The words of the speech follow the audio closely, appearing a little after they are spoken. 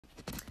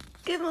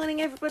Good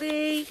morning,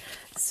 everybody.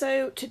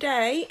 So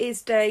today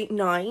is day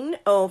 9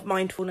 of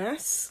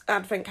Mindfulness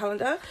Advent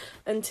Calendar,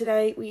 and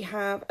today we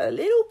have a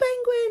little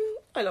penguin.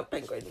 I love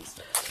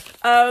penguins.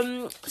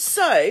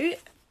 So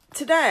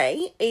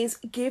today is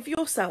give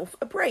yourself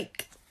a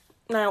break.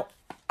 Now,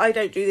 I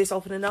don't do this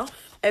often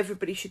enough.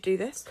 Everybody should do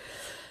this.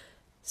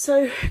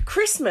 So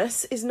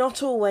Christmas is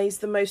not always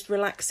the most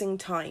relaxing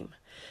time.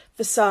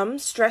 For some,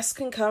 stress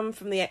can come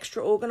from the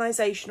extra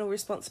organisational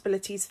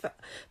responsibilities. For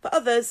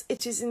others,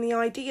 it is in the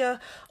idea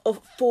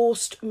of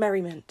forced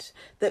merriment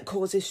that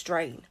causes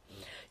strain.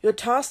 Your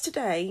task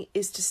today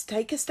is to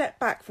take a step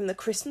back from the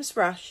Christmas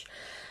rush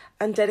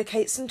and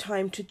dedicate some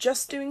time to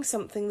just doing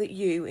something that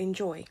you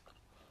enjoy.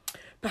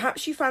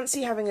 Perhaps you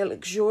fancy having a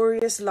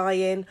luxurious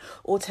lie-in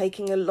or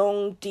taking a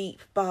long, deep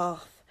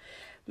bath.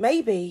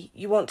 Maybe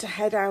you want to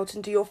head out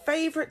and do your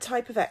favourite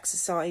type of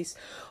exercise,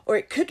 or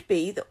it could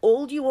be that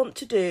all you want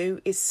to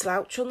do is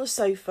slouch on the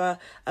sofa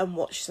and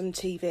watch some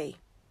TV.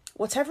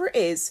 Whatever it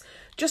is,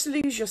 just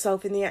lose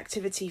yourself in the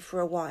activity for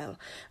a while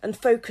and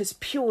focus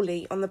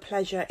purely on the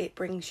pleasure it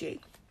brings you.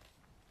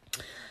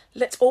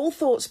 Let all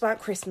thoughts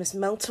about Christmas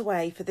melt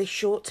away for this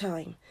short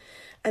time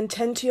and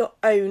tend to your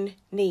own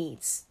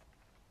needs,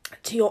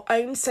 to your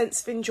own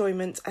sense of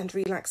enjoyment and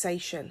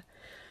relaxation.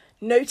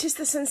 Notice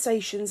the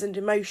sensations and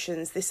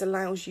emotions this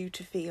allows you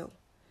to feel.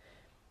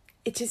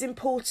 It is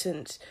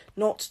important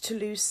not to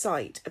lose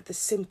sight of the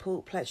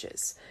simple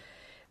pleasures.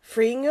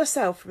 Freeing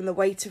yourself from the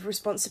weight of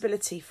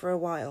responsibility for a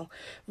while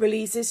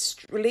relieves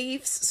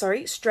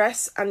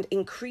stress and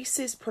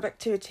increases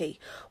productivity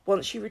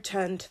once you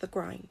return to the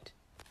grind.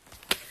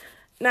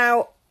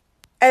 Now,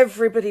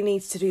 everybody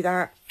needs to do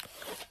that.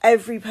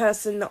 Every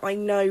person that I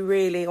know,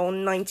 really, or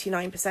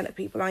 99% of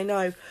people I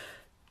know,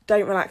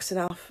 don't relax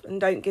enough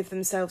and don't give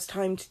themselves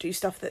time to do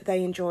stuff that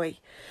they enjoy.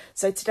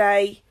 So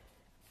today,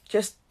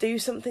 just do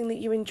something that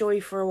you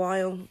enjoy for a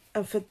while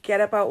and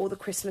forget about all the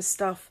Christmas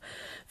stuff,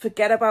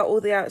 forget about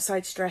all the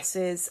outside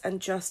stresses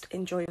and just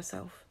enjoy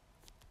yourself.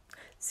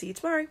 See you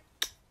tomorrow.